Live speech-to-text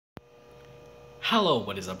Hello,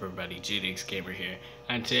 what is up everybody, JDX Gamer here,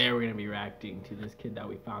 and today we're going to be reacting to this kid that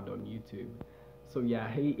we found on YouTube. So yeah,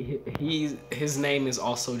 his name is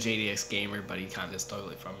also JDX Gamer, but he kind of stole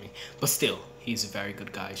it from me. But still, he's a very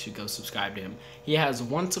good guy, you should go subscribe to him. He has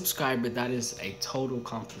 1 subscriber, that is a total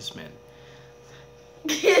accomplishment.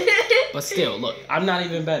 But still, look, I'm not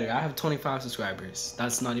even better. I have 25 subscribers.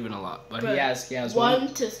 That's not even a lot. But he has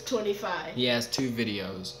 1 to 25. He has 2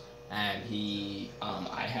 videos. And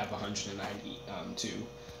I have 192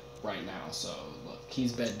 right now. So look,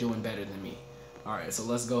 he's doing better than me. All right, so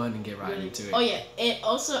let's go ahead and get right into it. Oh yeah, and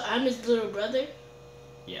also I'm his little brother.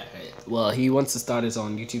 Yeah. Well, he wants to start his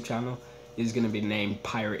own YouTube channel. He's gonna be named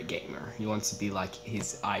Pirate Gamer. He wants to be like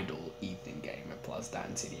his idol, Ethan Gamer, plus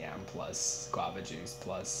Dan TDM, plus Guava Juice,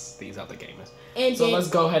 plus these other gamers. And so let's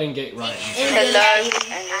go ahead and get right into it. Hello,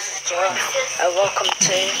 and this is John, and welcome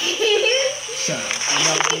to... Shut up, I'm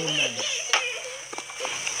not doing that.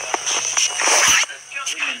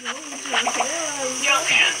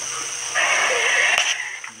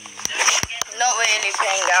 Not really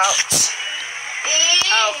playing out.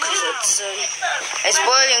 Oh, because it's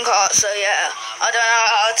boiling hot, so yeah, I don't know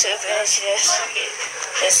how to finish this.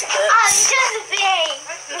 It's good. Oh, it's just a thing.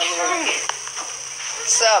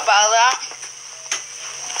 So about that,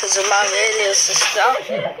 because of my videos and stuff.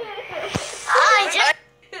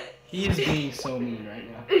 He is being so mean right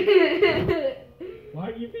now. Why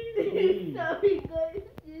are you being so mean?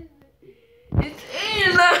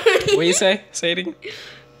 What do you say? Say it again.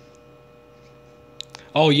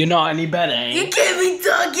 Oh, you're not any better, ain't you? You can't be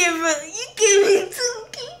talking, bro. You can't be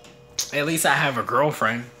talking. At least I have a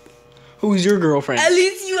girlfriend. Who's your girlfriend? At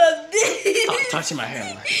least you have this. Stop touching my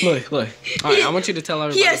hair. Look. All right, I want you to tell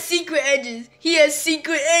everybody. He has secret edges. He has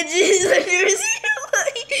secret edges. I've never seen him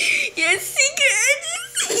like. He has secret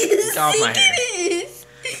edges. He has Get off my hair. edges.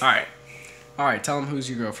 All right. Tell him who's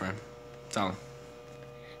your girlfriend. Tell him.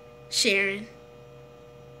 Sharon.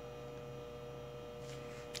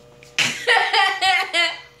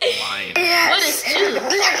 Lying. What is true? Look at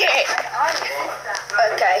it.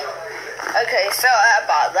 Okay, so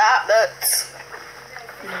about that, but...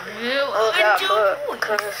 Look at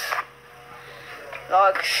because...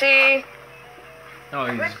 Like, she Oh,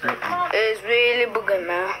 he's great. is really bugging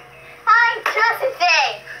me. Hi, just a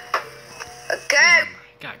thing. Okay.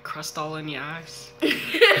 Got crust all in your eyes.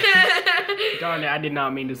 Darn it, I did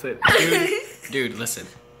not mean to say. Dude, listen.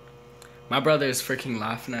 My brother is freaking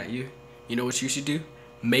laughing at you. You know what you should do?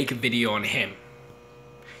 Make a video on him.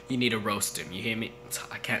 You need to roast him. You hear me?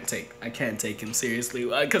 I can't take him seriously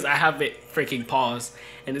because I have it freaking paused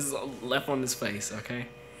and it's left on his face. Okay.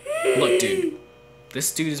 Look, dude.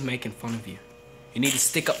 This dude is making fun of you. You need to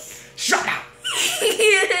stick up. Shut up.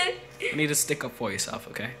 You need to stick up for yourself.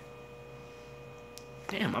 Okay.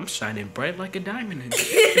 Damn, I'm shining bright like a diamond.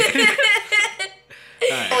 Right.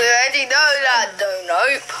 We already know that, though.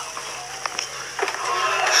 Nope.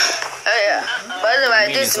 Oh yeah. By the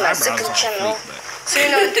way, this is my second channel.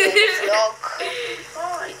 Soon I'll do a vlog.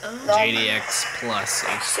 JDX Plus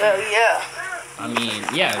HD. So yeah. I mean,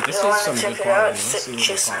 yeah, this If you is want some to good check it out, quality. Let's see what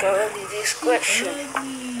just the go quality. in the description.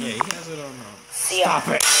 Yeah, he has it on. See ya. Stop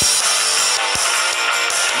it.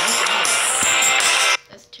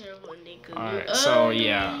 That's terrible, nigga. Alright, so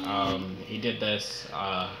yeah, he did this.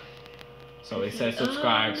 So he said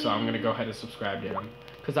subscribe, so I'm gonna go ahead and subscribe to him.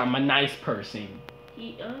 Cause I'm a nice person.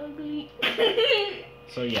 He ugly.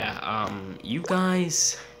 So yeah, you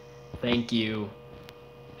guys, thank you.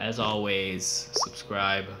 As always,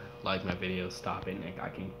 subscribe, like my videos. Stop it, Nick. I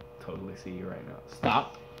can totally see you right now.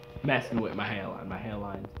 Stop messing with my hairline. My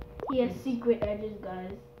hairline. He has secret edges,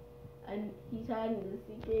 guys. And he's hiding the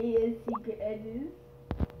secret. He has secret edges.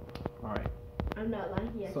 All right. I'm not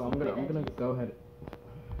lying. He has So secret I'm gonna edges. go ahead.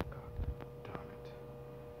 God damn it.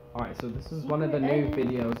 All right. So this is one of the new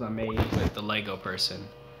videos I made with the Lego person.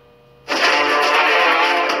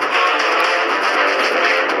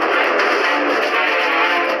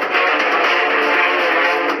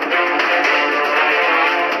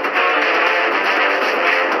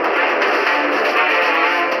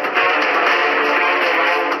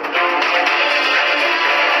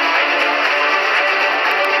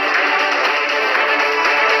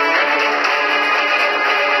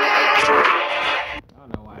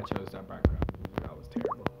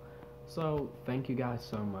 So, thank you guys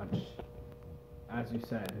so much. As you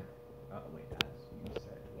said,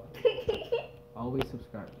 always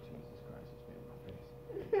subscribe. Jesus Christ,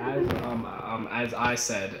 it's been in my face. As I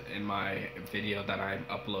said in my video that I'm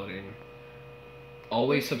uploading,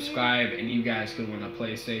 always subscribe, and you guys can win a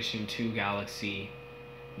PlayStation 2 Galaxy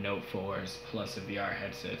Note 4s plus a VR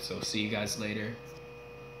headset. So see you guys later.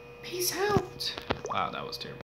 Peace out. Wow, that was terrible.